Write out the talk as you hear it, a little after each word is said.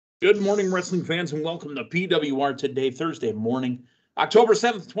Good morning, wrestling fans, and welcome to PWR Today, Thursday morning, October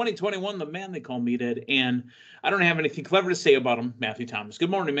 7th, 2021. The man they call Meathead, and I don't have anything clever to say about him, Matthew Thomas.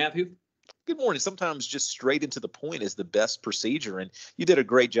 Good morning, Matthew. Good morning. Sometimes just straight into the point is the best procedure, and you did a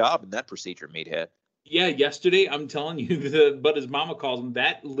great job in that procedure, Meathead. Yeah, yesterday, I'm telling you, but his mama calls him,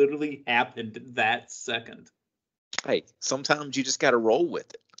 that literally happened that second. Hey, sometimes you just got to roll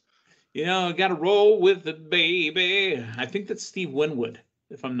with it. You know, got to roll with it, baby. I think that's Steve Winwood,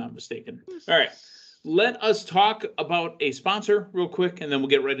 if I'm not mistaken. All right, let us talk about a sponsor real quick, and then we'll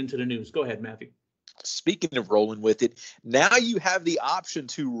get right into the news. Go ahead, Matthew. Speaking of rolling with it, now you have the option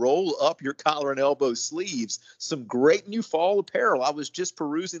to roll up your collar and elbow sleeves. Some great new fall apparel. I was just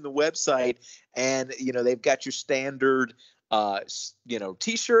perusing the website, and they've got your standard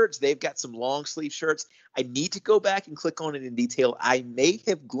T-shirts. They've got some long sleeve shirts. I need to go back and click on it in detail. I may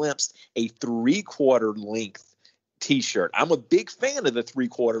have glimpsed a 3/4 length T-shirt. I'm a big fan of the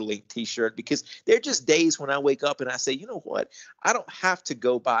 3/4 length T-shirt because there are just days when I wake up and I say, you know what? I don't have to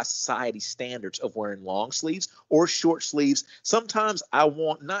go by society standards of wearing long sleeves or short sleeves. Sometimes I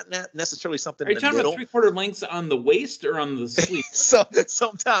want not necessarily something in the middle. Are you talking about 3/4 lengths on the waist or on the sleeve? So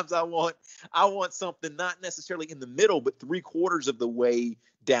sometimes I want something not necessarily in the middle, but 3/4 of the way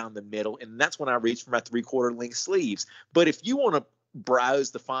down the middle, and that's when I reach for my 3/4 length sleeves. But if you want to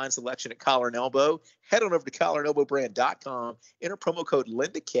browse the fine selection at Collar and Elbow, head on over to collarandelbowbrand.com, enter promo code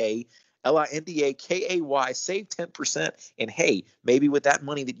LindaK, LINDAKAY, save 10%. And hey, maybe with that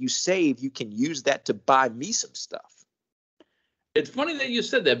money that you save, you can use that to buy me some stuff. It's funny that you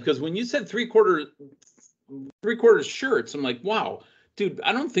said that, because when you said 3/4 shirts, I'm like, wow, dude,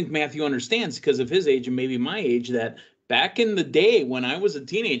 I don't think Matthew understands, because of his age and maybe my age, that back in the day when I was a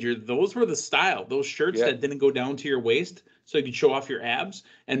teenager, those were the style. Those shirts that didn't go down to your waist, so you could show off your abs,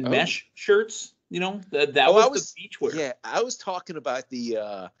 and mesh shirts. That was the beach wear. Yeah, I was talking about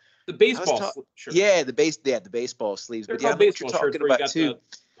the baseball shirts. Yeah, the baseball sleeves. They're called baseball shirts, where you got the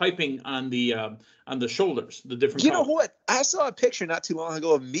piping on the shoulders, the different. You know what? I saw a picture not too long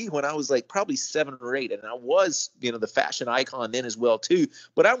ago of me when I was like probably 7 or 8, and I was the fashion icon then as well too.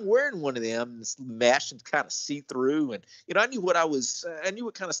 But I'm wearing one of them, it's mesh and kind of see through, and I knew what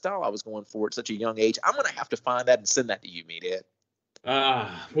kind of style I was going for at such a young age. I'm gonna have to find that and send that to you, Meathead.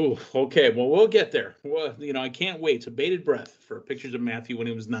 Okay. Well, we'll get there. Well, I can't wait. So bated breath for pictures of Matthew when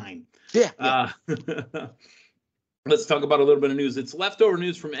he was 9. Yeah. Let's talk about a little bit of news. It's leftover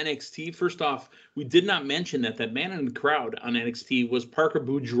news from NXT. First off, we did not mention that man in the crowd on NXT was Parker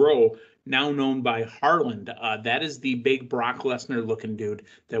Boudreaux, now known by Harland. That is the big Brock Lesnar looking dude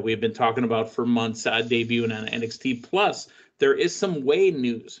that we've been talking about for months, debuting on NXT. Plus, there is some Way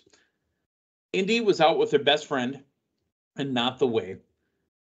news. Indy was out with their best friend, and not the Way.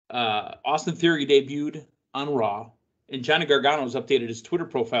 Austin Theory debuted on Raw. And Johnny Gargano has updated his Twitter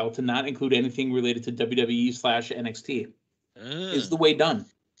profile to not include anything related to WWE/NXT. Is the Way done?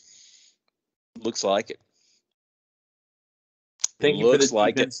 Looks like it. Thank you for the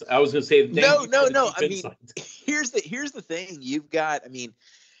defense. I was going to say no. I mean, here's the thing. You've got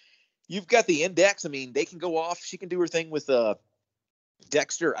the Index. I mean, they can go off. She can do her thing with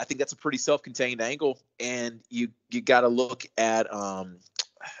Dexter. I think that's a pretty self-contained angle. And you got to look at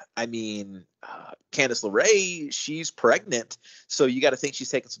Candice LeRae, she's pregnant, so you got to think she's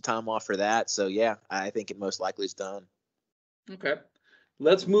taking some time off for that. So yeah, I think it most likely is done. Okay,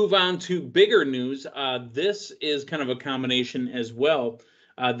 let's move on to bigger news. This is kind of a combination as well.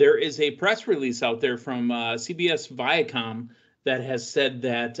 There is a press release out there from CBS Viacom that has said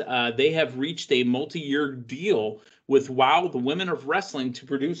that they have reached a multi-year deal with WOW, the Women of Wrestling, to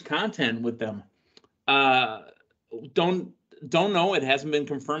produce content with them. Don't know. It hasn't been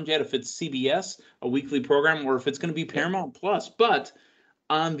confirmed yet if it's CBS, a weekly program, or if it's going to be Paramount Plus. But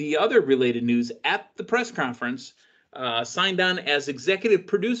on the other related news, at the press conference, signed on as executive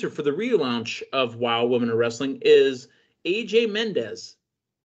producer for the relaunch of WOW Women of Wrestling is AJ Mendez,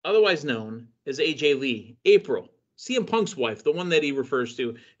 otherwise known as AJ Lee. April, CM Punk's wife, the one that he refers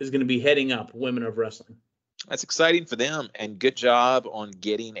to, is going to be heading up Women of Wrestling. That's exciting for them, and good job on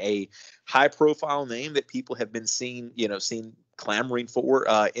getting a high-profile name that people have been seen clamoring for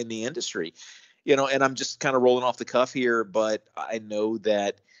in the industry. And I'm just kind of rolling off the cuff here, but I know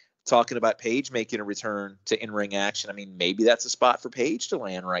that talking about Paige making a return to in-ring action, I mean, maybe that's a spot for Paige to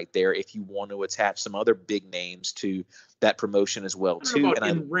land right there if you want to attach some other big names to that promotion as well, too. And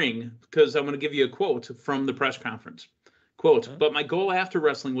in-ring, because I'm going to give you a quote from the press conference. Quote, "But my goal after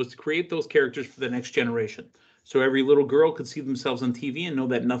wrestling was to create those characters for the next generation, so every little girl could see themselves on TV and know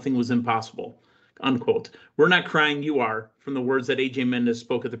that nothing was impossible." Unquote. We're not crying, you are, from the words that AJ Mendez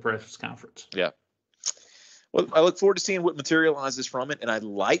spoke at the press conference. Yeah. Well, I look forward to seeing what materializes from it, and I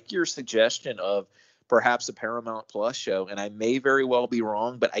like your suggestion of perhaps a Paramount Plus show, and I may very well be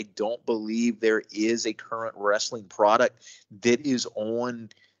wrong, but I don't believe there is a current wrestling product that is on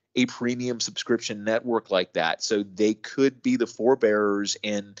a premium subscription network like that. So they could be the forebearers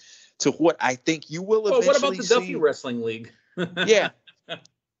in to what I think you will eventually what about the see. Duffy Wrestling League? Yeah.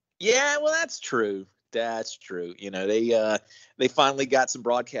 Yeah, well, that's true. That's true. You know, they finally got some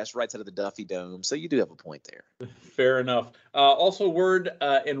broadcast rights out of the Duffy Dome, so you do have a point there. Fair enough. Also, word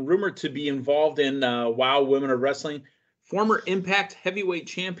and rumored to be involved in WOW Women of Wrestling, former Impact Heavyweight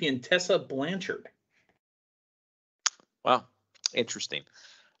Champion Tessa Blanchard. Wow, interesting.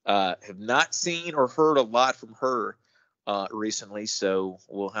 Have not seen or heard a lot from her recently, so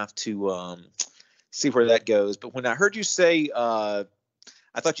we'll have to see where that goes. But when I heard you say,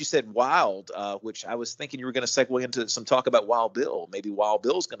 I thought you said Wild, which I was thinking you were going to segue into some talk about Wild Bill. Maybe Wild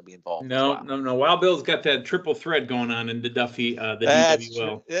Bill's going to be involved. No. Wild Bill's got that triple thread going on in the Duffy, the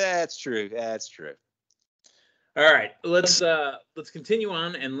DWL. That's true. That's true. All right, let's continue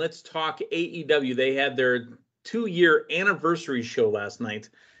on and let's talk AEW. They had their 2-year anniversary show last night,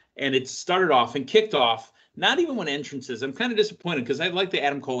 and it started off and kicked off not even with entrances. I'm kind of disappointed because I like the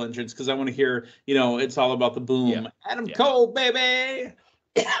Adam Cole entrance because I want to hear, it's all about the boom. Yeah. Adam Cole, baby.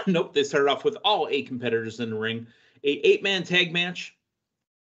 Nope, they started off with all 8 competitors in the ring. A 8-man tag match.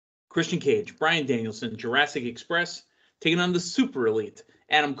 Christian Cage, Bryan Danielson, Jurassic Express taking on the Super Elite.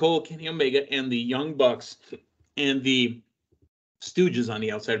 Adam Cole, Kenny Omega, and the Young Bucks. And the Stooges on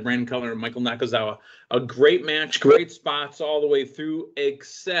the outside, Brandon Cutler and Michael Nakazawa. A great match, great spots all the way through,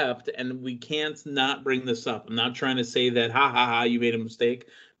 except, and we can't not bring this up. I'm not trying to say that, you made a mistake,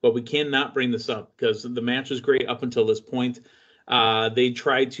 but we cannot bring this up because the match was great up until this point. They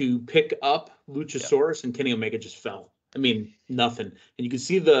tried to pick up Luchasaurus, and Kenny Omega just fell. I mean, nothing. And you can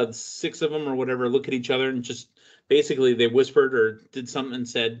see the 6 of them or whatever look at each other and just basically they whispered or did something and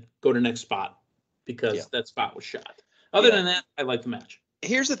said, go to next spot because that spot was shot. Other than that, I like the match.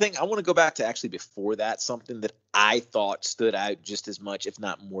 Here's the thing. I want to go back to actually before that. Something that I thought stood out just as much, if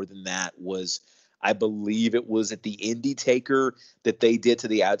not more than that, was I believe it was at the Indie Taker that they did to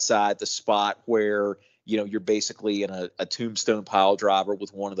the outside, the spot where, you're basically in a tombstone pile driver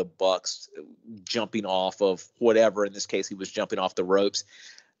with one of the Bucks jumping off of whatever. In this case, he was jumping off the ropes.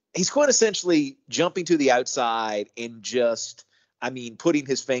 He's quite essentially jumping to the outside and just, putting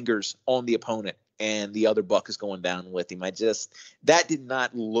his fingers on the opponent. And the other Buck is going down with him. That did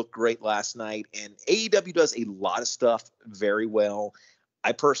not look great last night. And AEW does a lot of stuff very well.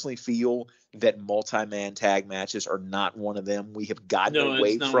 I personally feel that multi-man tag matches are not one of them. We have gotten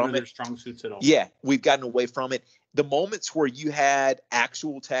away from it. One of their strong suits at all. Yeah, we've gotten away from it. The moments where you had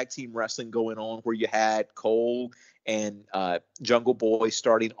actual tag team wrestling going on, where you had Cole and Jungle Boy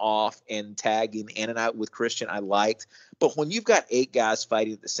starting off and tagging in and out with Christian, I liked. But when you've got 8 guys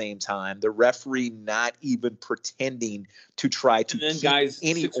fighting at the same time, the referee not even pretending to try to keep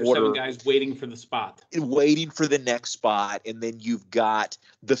any 6 or order, 7 guys waiting for the spot, waiting for the next spot, and then you've got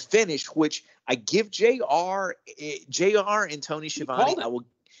the finish, which I give JR and Tony Schiavone.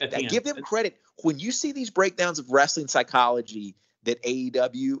 I give them credit. When you see these breakdowns of wrestling psychology that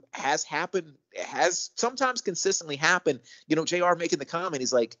AEW has sometimes consistently happened, JR making the comment,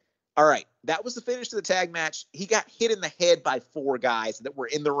 he's like, all right, that was the finish to the tag match. He got hit in the head by 4 guys that were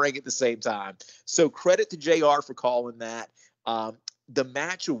in the ring at the same time. So credit to JR for calling that. The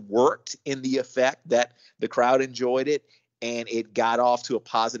match worked in the effect that the crowd enjoyed it and it got off to a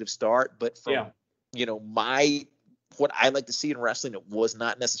positive start. But from, what I like to see in wrestling, it was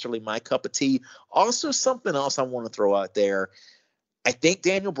not necessarily my cup of tea. Also, something else I want to throw out there. I think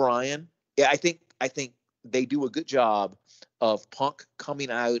Daniel Bryan, I think they do a good job of Punk coming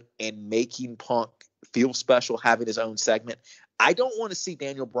out and making Punk feel special, having his own segment. I don't want to see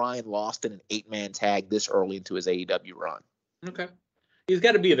Daniel Bryan lost in an 8-man tag this early into his AEW run. Okay. He's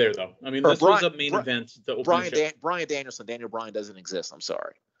got to be there, though. This was a main event. Bryan Danielson, Daniel Bryan doesn't exist. I'm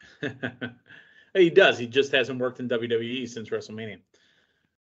sorry. He does. He just hasn't worked in WWE since WrestleMania.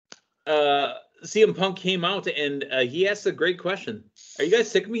 CM Punk came out and he asked a great question. Are you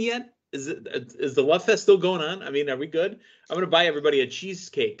guys sick of me yet? Is the Love Fest still going on? Are we good? I'm going to buy everybody a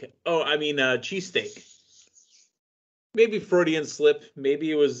cheesesteak. Maybe Freudian slip.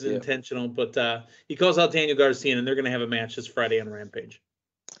 Maybe it was intentional, but he calls out Daniel Garcia, and they're going to have a match this Friday on Rampage.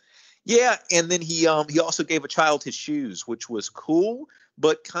 Yeah, and then he also gave a child his shoes, which was cool,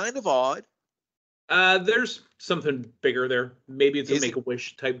 but kind of odd. There's something bigger there. Maybe it's a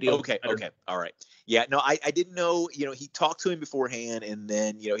Make-A-Wish type deal. Okay, all right. Yeah, no, I didn't know, he talked to him beforehand, and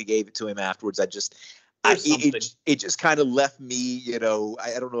then, he gave it to him afterwards. It just kind of left me, you know,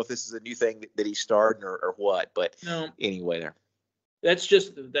 I don't know if this is a new thing that he's starting or what, but no. Anyway, there.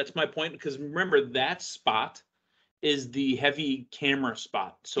 That's my point, because remember, that spot is the heavy camera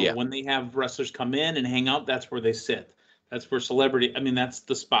spot. So when they have wrestlers come in and hang out, that's where they sit. That's where that's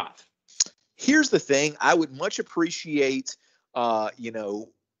the spot. Here's the thing. I would much appreciate, you know,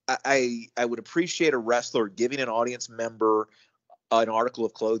 I would appreciate a wrestler giving an audience member an article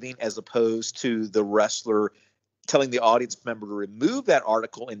of clothing as opposed to the wrestler telling the audience member to remove that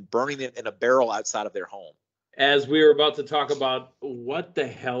article and burning it in a barrel outside of their home. As we were about to talk about what the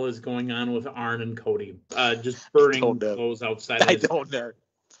hell is going on with Arn and Cody, just burning clothes outside.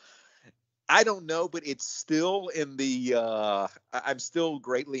 I don't know, but it's still in the. I'm still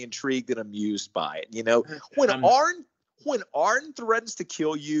greatly intrigued and amused by it. You know, when Arn threatens to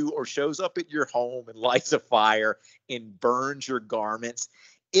kill you or shows up at your home and lights a fire and burns your garments,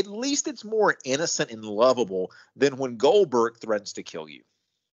 at least it's more innocent and lovable than when Goldberg threatens to kill you.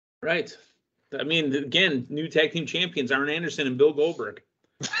 Right. I mean, again, new tag team champions, Arn Anderson and Bill Goldberg.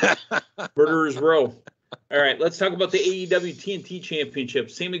 Murderers Row. All right, let's talk about the AEW TNT Championship.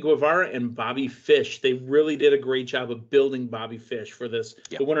 Sammy Guevara and Bobby Fish. They really did a great job of building Bobby Fish for this.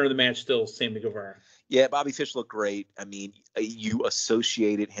 Yep. The winner of the match still Sammy Guevara. Yeah, Bobby Fish looked great. I mean, you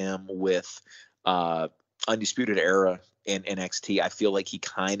associated him with Undisputed Era in NXT. I feel like he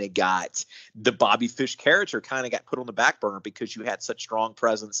kind of got the Bobby Fish character kind of got put on the back burner because you had such strong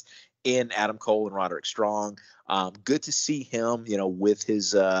presence in Adam Cole and Roderick Strong. Good to see him, you know, with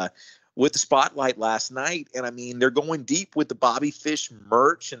his with the spotlight last night. And I mean, they're going deep with the Bobby Fish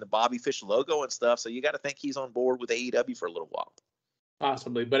merch and the Bobby Fish logo and stuff. So you got to think he's on board with AEW for a little while.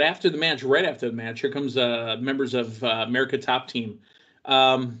 Possibly. But after the match, right after the match, here comes members of America Top Team.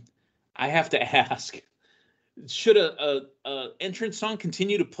 I have to ask, should a entrance song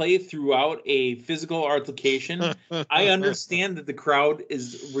continue to play throughout a physical altercation? I understand that the crowd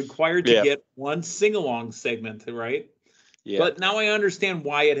is required to get one sing-along segment, right? Yeah. But now I understand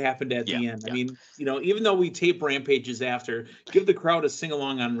why it happened at the end. I mean, you know, even though we tape Rampages after, give the crowd a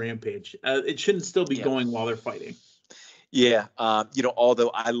sing-along on Rampage. It shouldn't still be going while they're fighting. Yeah, you know,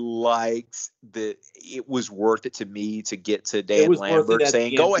 although I liked it was worth it to me to get to Dan Lambert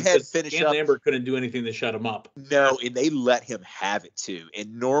saying, "Go ahead, finish Dan up." Lambert couldn't do anything to shut him up. No, and they let him have it too.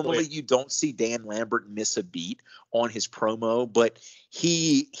 And normally you don't see Dan Lambert miss a beat on his promo, but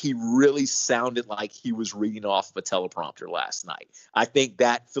he really sounded like he was reading off of a teleprompter last night. I think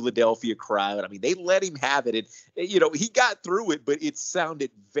that Philadelphia crowd, I mean, they let him have it. And, you know, he got through it, but it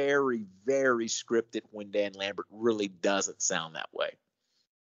sounded very, very scripted when Dan Lambert really doesn't sound that way.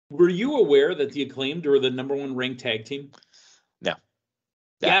 Were you aware that the Acclaimed were the number one ranked tag team? No.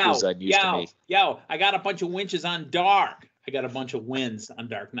 That was news to me. I got a bunch of winches on Dark. I got a bunch of wins on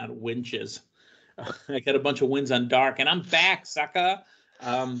Dark, not winches. I got a bunch of wins on Dark, and I'm back, sucker.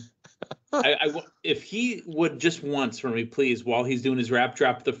 If he would just once for me, please, while he's doing his rap,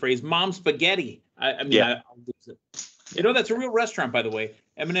 drop the phrase "Mom Spaghetti." I'll lose it. You know, that's a real restaurant, by the way.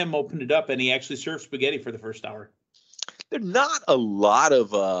 Eminem opened it up, and he actually served spaghetti for the first hour. There's not a lot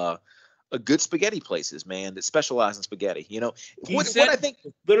of good spaghetti places, man, that specialize in spaghetti. You know, what I think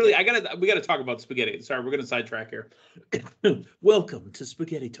literally, we gotta talk about spaghetti. Sorry, we're gonna sidetrack here. Welcome to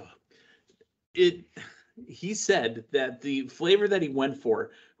Spaghetti Talk. He said that the flavor that he went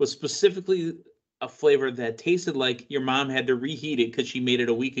for was specifically a flavor that tasted like your mom had to reheat it because she made it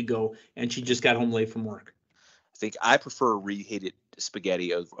a week ago and she just got home late from work. I think I prefer reheated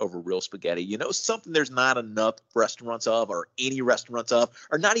spaghetti over real spaghetti. You know, something there's not enough restaurants of, or any restaurants of,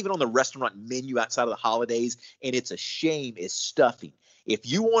 or not even on the restaurant menu outside of the holidays, and it's a shame, is stuffing. If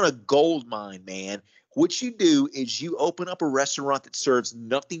you want a gold mine, man, what you do is you open up a restaurant that serves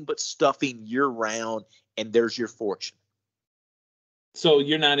nothing but stuffing year-round, and there's your fortune. So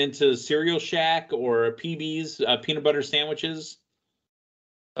you're not into Cereal Shack or PB's, peanut butter sandwiches?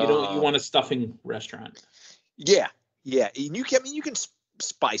 You want a stuffing restaurant? Yeah. And you can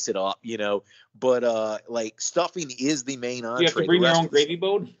spice it up, you know, but like stuffing is the main entree. You have to bring your own gravy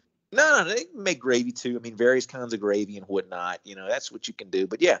boat? No, they can make gravy too. I mean, various kinds of gravy and whatnot. You know, that's what you can do.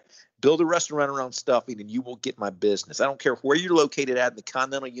 But yeah, build a restaurant around stuffing and you will get my business. I don't care where you're located at in the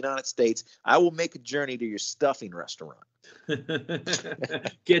continental United States. I will make a journey to your stuffing restaurant.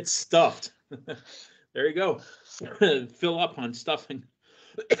 Get stuffed. There you go. Fill up on stuffing.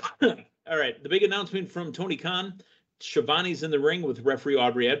 All right. The big announcement from Tony Khan. Shivani's in the ring with referee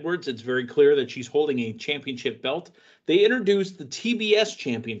Aubrey Edwards. It's very clear that she's holding a championship belt. They introduced the TBS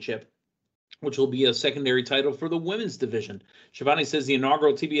championship, which will be a secondary title for the women's division. Shivani says the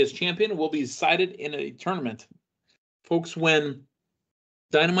inaugural TBS champion will be decided in a tournament. Folks, when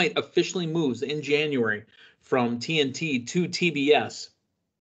Dynamite officially moves in January from TNT to TBS.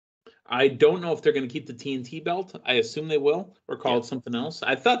 I don't know if they're going to keep the TNT belt. I assume they will, or call it something else.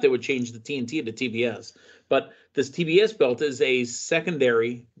 I thought they would change the TNT to TBS, but this TBS belt is a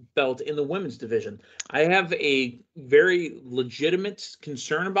secondary belt in the women's division. I have a very legitimate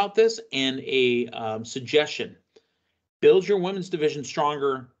concern about this and a suggestion. Build your women's division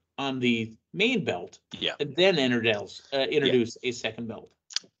stronger on the main belt, and then introduce a second belt.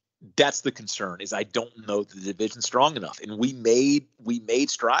 That's the concern. Is I don't know the division's strong enough, and we made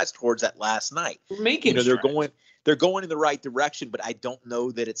strides towards that last night. We're making strides. They're going in the right direction, but I don't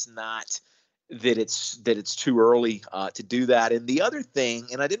know that it's too early to do that. And the other thing,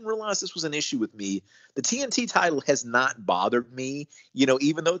 and I didn't realize this was an issue with me, the TNT title has not bothered me.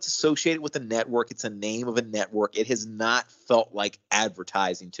 Even though it's associated with a network, it's a name of a network, it has not felt like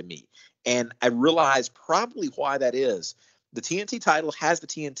advertising to me. And I realize probably why that is. The TNT title has the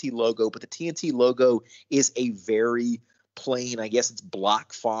TNT logo, but the TNT logo is a very plain, I guess it's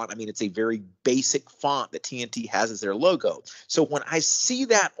block font. I mean, it's a very basic font that TNT has as their logo. So when I see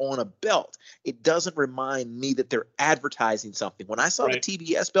that on a belt, it doesn't remind me that they're advertising something. When I saw the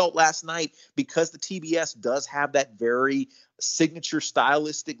TBS belt last night, because the TBS does have that very signature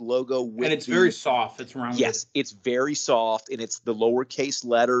stylistic logo. And it's very soft. It's rounded. Yes, it's very soft, and it's the lowercase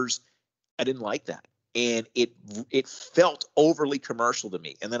letters. I didn't like that. And it felt overly commercial to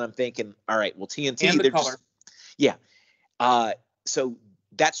me. And then I'm thinking, all right, well, TNT. And the color. So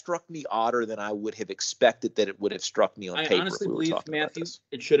that struck me odder than I would have expected that it would have struck me on paper. I honestly believe, Matthew,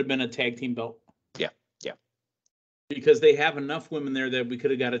 it should have been a tag team belt. Yeah. Because they have enough women there that we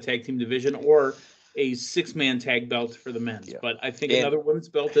could have got a tag team division or a 6-man tag belt for the men's. Yeah. But I think another women's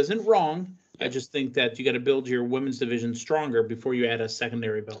belt isn't wrong. Yeah. I just think that you got to build your women's division stronger before you add a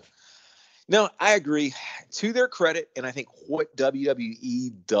secondary belt. No, I agree. To their credit, and I think what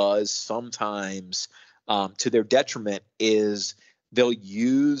WWE does sometimes to their detriment is they'll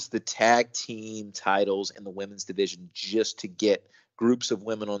use the tag team titles in the women's division just to get groups of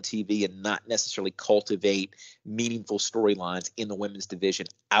women on TV and not necessarily cultivate meaningful storylines in the women's division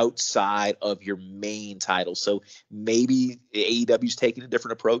outside of your main title. So maybe AEW's taking a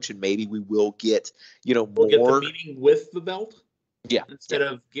different approach, and maybe we will get, we'll get the meeting with the belt. Yeah. Instead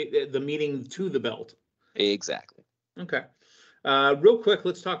of the meeting to the belt. Exactly. Okay. Real quick,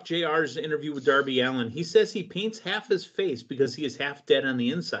 let's talk JR's interview with Darby Allin. He says he paints half his face because he is half dead on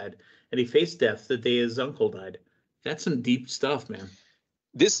the inside, and he faced death the day his uncle died. That's some deep stuff, man.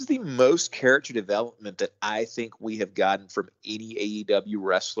 This is the most character development that I think we have gotten from any AEW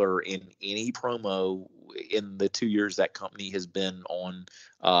wrestler in any promo in the 2 years that company has been on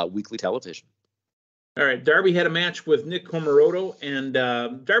weekly television. All right, Darby had a match with Nick Comoroto, and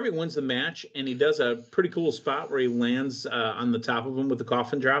Darby wins the match, and he does a pretty cool spot where he lands on the top of him with the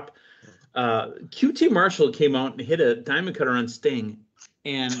coffin drop. QT Marshall came out and hit a diamond cutter on Sting.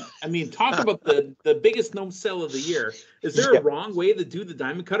 And, I mean, talk about the biggest no-sell of the year. Is there a wrong way to do the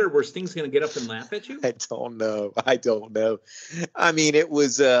diamond cutter where Sting's going to get up and laugh at you? I don't know. I mean, it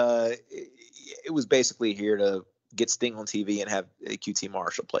was basically here to get Sting on TV and have QT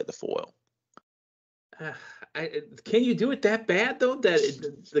Marshall play the foil. Can you do it that bad, though,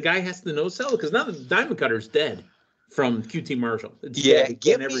 that the guy has to no-sell? Because now the diamond cutter's dead from QT Marshall. It's dead. You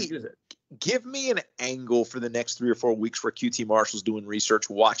can't ever use it. Give me an angle for the next 3 or 4 weeks where QT Marshall's doing research,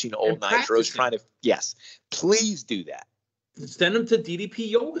 watching old Nitros, trying to – yes, please do that. Send him to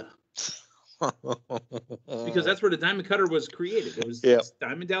DDP Yoga. Because that's where the diamond cutter was created. It was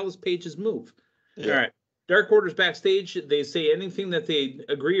Diamond Dallas Page's move. Yeah. All right. Dark Order's backstage. They say anything that they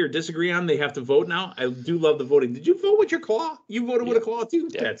agree or disagree on, they have to vote now. I do love the voting. Did you vote with your claw? You voted with a claw, too?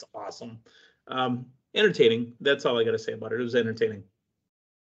 Yeah. That's awesome. Entertaining. That's all I got to say about it. It was entertaining.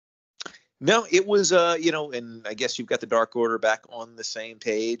 No, it was, and I guess you've got the Dark Order back on the same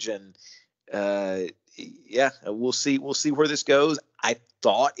page. And, we'll see where this goes. I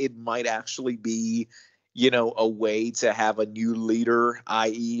thought it might actually be, a way to have a new leader,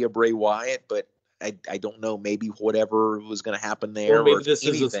 i.e. a Bray Wyatt, but I don't know, maybe whatever was going to happen there. Or maybe this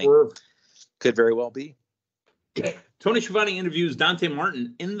is a swerve. Could very well be. Tony Schiavone interviews Dante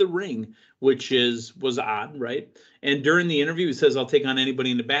Martin in the ring, which was odd, right? And during the interview, he says, I'll take on anybody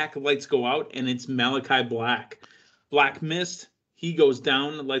in the back. Lights go out, and it's Malachi Black. Black missed. He goes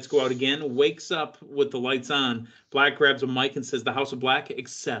down. The lights go out again. Wakes up with the lights on. Black grabs a mic and says, the House of Black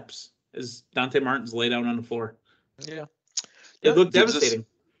accepts, as Dante Martin's laid out on the floor. Yeah. It looked devastating.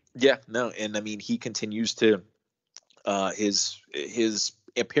 And I mean, he continues to his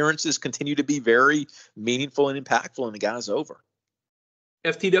appearances continue to be very meaningful and impactful, and the guy's over.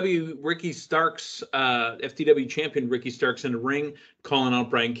 FTW Ricky Starks, FTW champion Ricky Starks in the ring, calling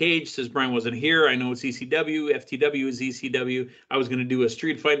out Brian Cage. Says Brian wasn't here. I know it's ECW. FTW is ECW. I was going to do a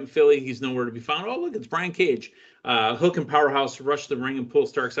street fight in Philly. He's nowhere to be found. Oh, look, it's Brian Cage. Hook and Powerhouse rush the ring and pull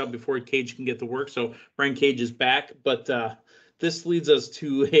Starks out before Cage can get to work. So Brian Cage is back. But this leads us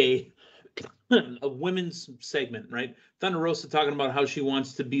to a women's segment, right? Thunder Rosa talking about how she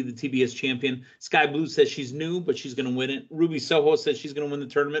wants to be the TBS champion. Sky Blue says she's new, but she's going to win it. Ruby Soho says she's going to win the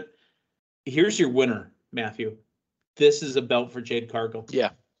tournament. Here's your winner, Matthew. This is a belt for Jade Cargill.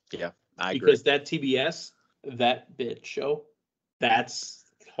 Yeah, I agree. Because that TBS, that bitch show, that's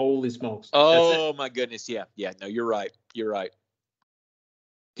holy smokes. Oh, my goodness. Yeah. No, you're right. Do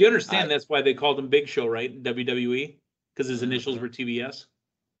you understand that's why they called him Big Show, right? In WWE? Because his initials were TBS?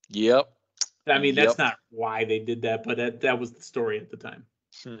 Yep. I mean, that's not why they did that, but that was the story at the time.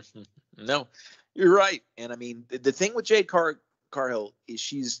 No, you're right. And I mean, the thing with Jade Cargill is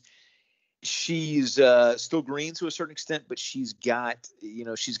she's still green to a certain extent, but she's got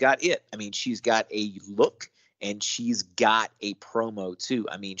it. I mean, she's got a look and she's got a promo too.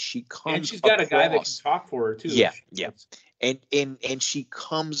 I mean, she's got a guy that can talk for her too. Yeah. And she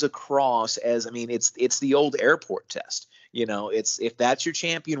comes across as, I mean, it's the old airport test. It's if that's your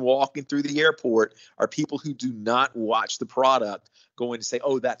champion walking through the airport, are people who do not watch the product going to say,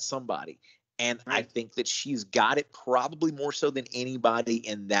 oh, that's somebody. And right. I think that she's got it probably more so than anybody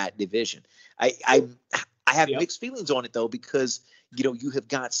in that division. I have mixed feelings on it, though, because, you have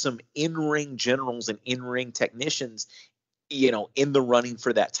got some in-ring generals and in-ring technicians, in the running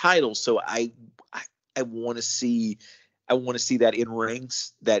for that title. So I want to see that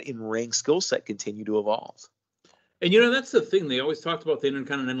in-ring skill set continue to evolve. And, that's the thing. They always talked about the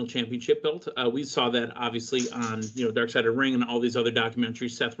Intercontinental Championship belt. We saw that, obviously, on, Dark Side of the Ring and all these other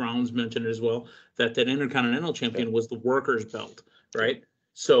documentaries. Seth Rollins mentioned it as well, that Intercontinental Champion was the workers' belt, right?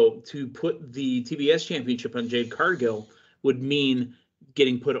 So to put the TBS Championship on Jade Cargill would mean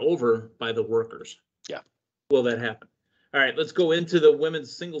getting put over by the workers. Yeah. Will that happen? All right, let's go into the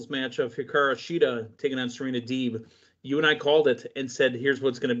women's singles match of Hikaru Shida taking on Serena Deeb. You and I called it and said, here's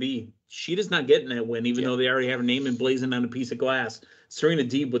what's going to be. Sheeta's not getting that win, even though they already have her name emblazoned on a piece of glass. Serena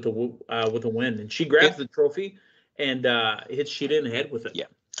Deeb with a win. And she grabs the trophy and hits Shida in the head with it. Yeah.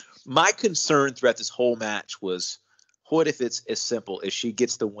 My concern throughout this whole match was, what if it's as simple as she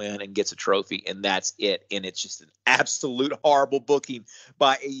gets the win and gets a trophy and that's it? And it's just an absolute horrible booking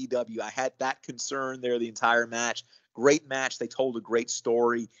by AEW. I had that concern there the entire match. Great match. They told a great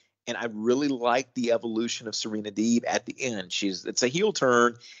story. And I really like the evolution of Serena Deeb at the end. It's a heel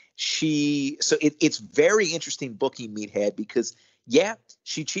turn. It's very interesting booking, Meathead, because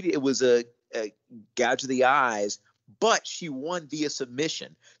she cheated. It was a gouge of the eyes, but she won via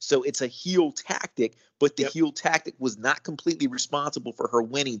submission. So it's a heel tactic, but the heel tactic was not completely responsible for her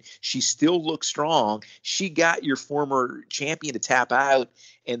winning. She still looked strong. She got your former champion to tap out,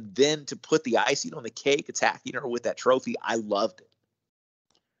 and then to put the icing on the cake, attacking her with that trophy. I loved it.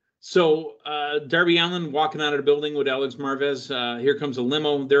 So Darby Allin walking out of the building with Alex Marvez. Here comes a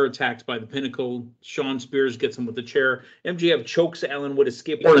limo. They're attacked by the Pinnacle. Sean Spears gets him with a chair. MJF chokes Allin with a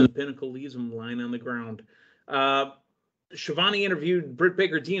skateboard, and the Pinnacle leaves him lying on the ground. Shivani interviewed Britt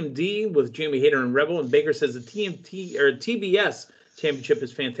Baker DMD with Jamie Hayter and Rebel, and Baker says the TBS championship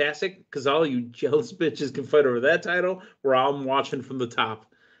is fantastic because all you jealous bitches can fight over that title. Where I'm watching from the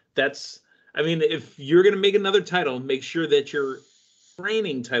top. If you're gonna make another title, make sure that you're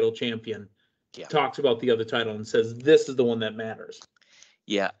reigning title champion talks about the other title and says this is the one that matters.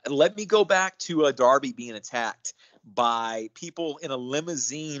 Yeah, let me go back to Darby being attacked by people in a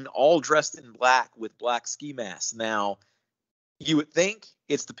limousine all dressed in black with black ski masks. Now, you would think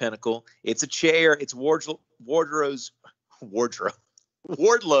it's the Pinnacle. It's a chair. It's Wardlow's move.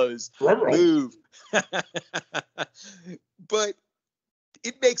 But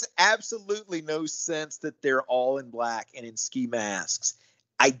it makes absolutely no sense that they're all in black and in ski masks.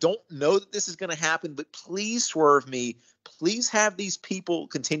 I don't know that this is going to happen, but please swerve me. Please have these people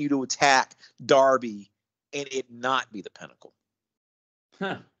continue to attack Darby and it not be the Pinnacle.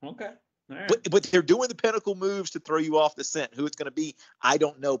 Okay. All right. But they're doing the Pinnacle moves to throw you off the scent. Who it's going to be, I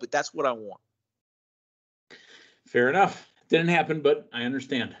don't know, but that's what I want. Fair enough. Didn't happen, but I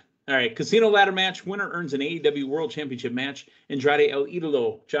understand. All right, Casino Ladder match. Winner earns an AEW World Championship match. Andrade El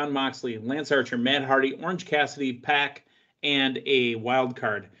Idolo, Jon Moxley, Lance Archer, Matt Hardy, Orange Cassidy, Pac, and a wild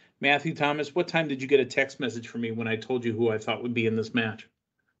card. Matthew Thomas, what time did you get a text message from me when I told you who I thought would be in this match?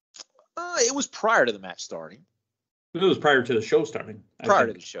 It was prior to the match starting. It was prior to the show starting.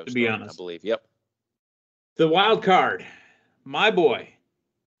 To the show to be honest. I believe, yep. The wild card, my boy,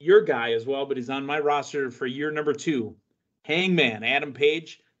 your guy as well, but he's on my roster for year number 2. Hangman Adam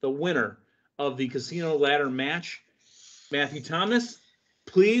Page, the winner of the Casino Ladder match. Matthew Thomas,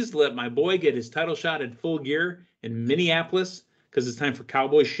 please let my boy get his title shot in Full Gear in Minneapolis, because it's time for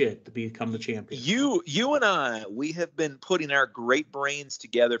Cowboy Shit to become the champion. You and I, we have been putting our great brains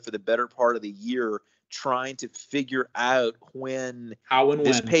together for the better part of the year, trying to figure out how and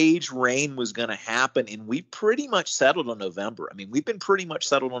this Page reign was going to happen, and we pretty much settled on November. I mean, we've been pretty much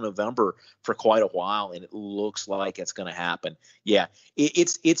settled on November for quite a while, and it looks like it's going to happen. Yeah,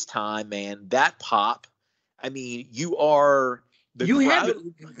 it's time, man. That pop. I mean, you are the crowd.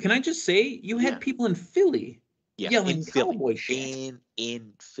 Can I just say, you had people in Philly yelling Cowboy Shit.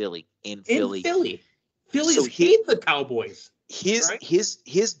 In Philly. Phillies hate the Cowboys. His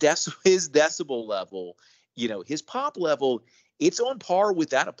decibel level, his pop level, it's on par with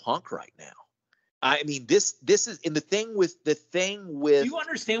that of Punk right now. I mean, this is, and the thing with Do you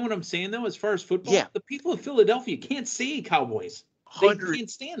understand what I'm saying though? As far as football, the people of Philadelphia can't say Cowboys. They can't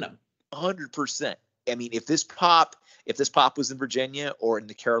stand them. 100%. I mean, if this pop was in Virginia or in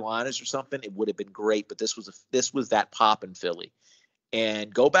the Carolinas or something, it would have been great. But this was that pop in Philly.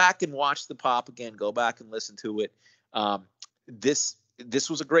 And go back and watch the pop again. Go back and listen to it. This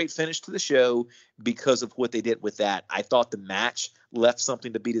was a great finish to the show because of what they did with that. I thought the match left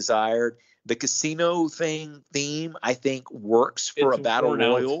something to be desired. The casino theme, I think, works for a battle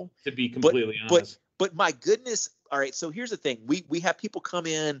royal. To be completely honest, but my goodness! All right, so here's the thing: we have people come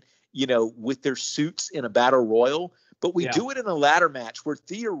in, with their suits in a battle royal, but we do it in a ladder match where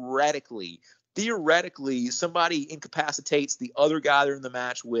theoretically somebody incapacitates the other guy they're in the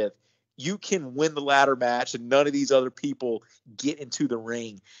match with. You can win the ladder match, and none of these other people get into the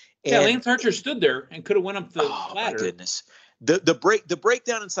ring. And, Lance Archer stood there and could have went up the ladder. My goodness, the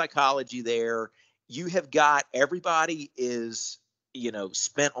breakdown in psychology there. You have got everybody is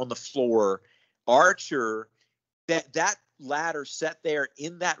spent on the floor. Archer, that ladder set there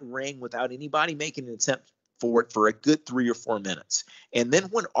in that ring without anybody making an attempt for it for a good 3 or 4 minutes, and then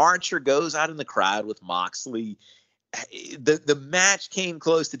when Archer goes out in the crowd with Moxley. The match came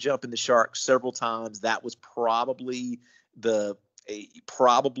close to jumping the shark several times. That was probably the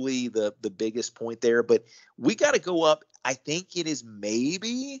biggest point there. But we got to go up. I think it is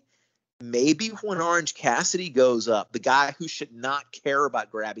maybe when Orange Cassidy goes up, the guy who should not care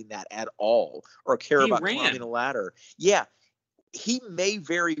about grabbing that at all or care about climbing a ladder. Yeah, he may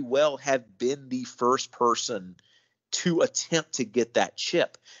very well have been the first person to attempt to get that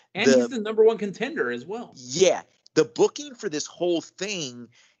chip. And he's the number one contender as well. Yeah. The booking for this whole thing,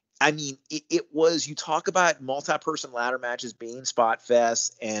 I mean, it was, you talk about multi-person ladder matches being spot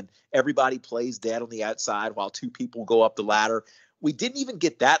fest and everybody plays dead on the outside while 2 people go up the ladder. We didn't even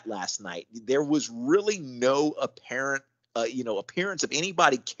get that last night. There was really no apparent, appearance of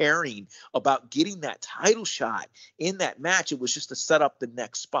anybody caring about getting that title shot in that match. It was just to set up the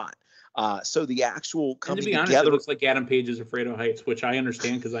next spot. So the actual coming together. And to be honest, it looks like Adam Page is afraid of heights, which I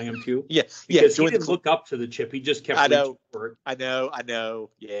understand because I am too. Because he didn't look up to the chip; he just kept reaching for it. I know.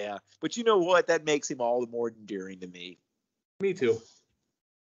 Yeah, but you know what? That makes him all the more endearing to me. Me too.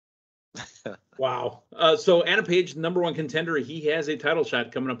 Wow. So Adam Page, number one contender, he has a title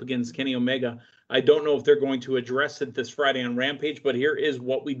shot coming up against Kenny Omega. I don't know if they're going to address it this Friday on Rampage, but here is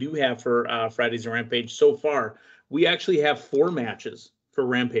what we do have for Fridays on Rampage so far. We actually have 4 matches for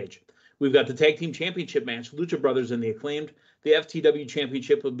Rampage. We've got the Tag Team Championship match, Lucha Brothers and the Acclaimed. The FTW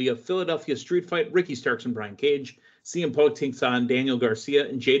Championship will be a Philadelphia street fight, Ricky Starks and Brian Cage. CM Punk takes on Daniel Garcia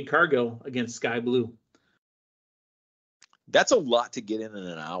and Jade Cargill against Sky Blue. That's a lot to get in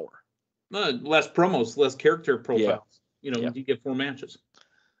an hour. Less promos, less character profiles. You get 4 matches.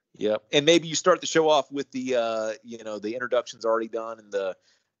 Yep. And maybe you start the show off with the the introductions already done and the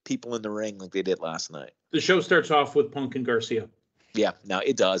people in the ring like they did last night. The show starts off with Punk and Garcia. Yeah, no,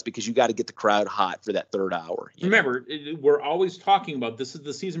 it does, because you got to get the crowd hot for that 3rd hour. Remember, we're always talking about, this is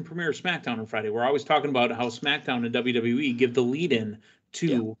the season premiere of SmackDown on Friday. We're always talking about how SmackDown and WWE give the lead in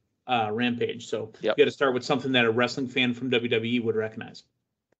to Rampage. So you got to start with something that a wrestling fan from WWE would recognize.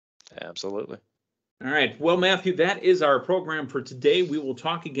 Absolutely. All right. Well, Matthew, that is our program for today. We will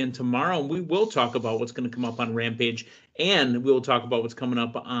talk again tomorrow, and we will talk about what's going to come up on Rampage, and we will talk about what's coming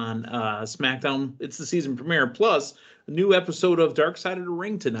up on SmackDown. It's the season premiere, plus a new episode of Dark Side of the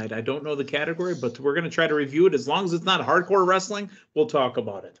Ring tonight. I don't know the category, but we're going to try to review it. As long as it's not hardcore wrestling, we'll talk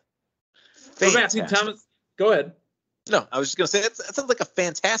about it. For Matthew Thomas, go ahead. No, I was just going to say, that sounds like a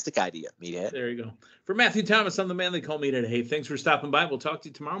fantastic idea, Meathead. There you go. For Matthew Thomas, I'm the man they call Meathead. Hey, thanks for stopping by. We'll talk to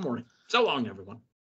you tomorrow morning. So long, everyone.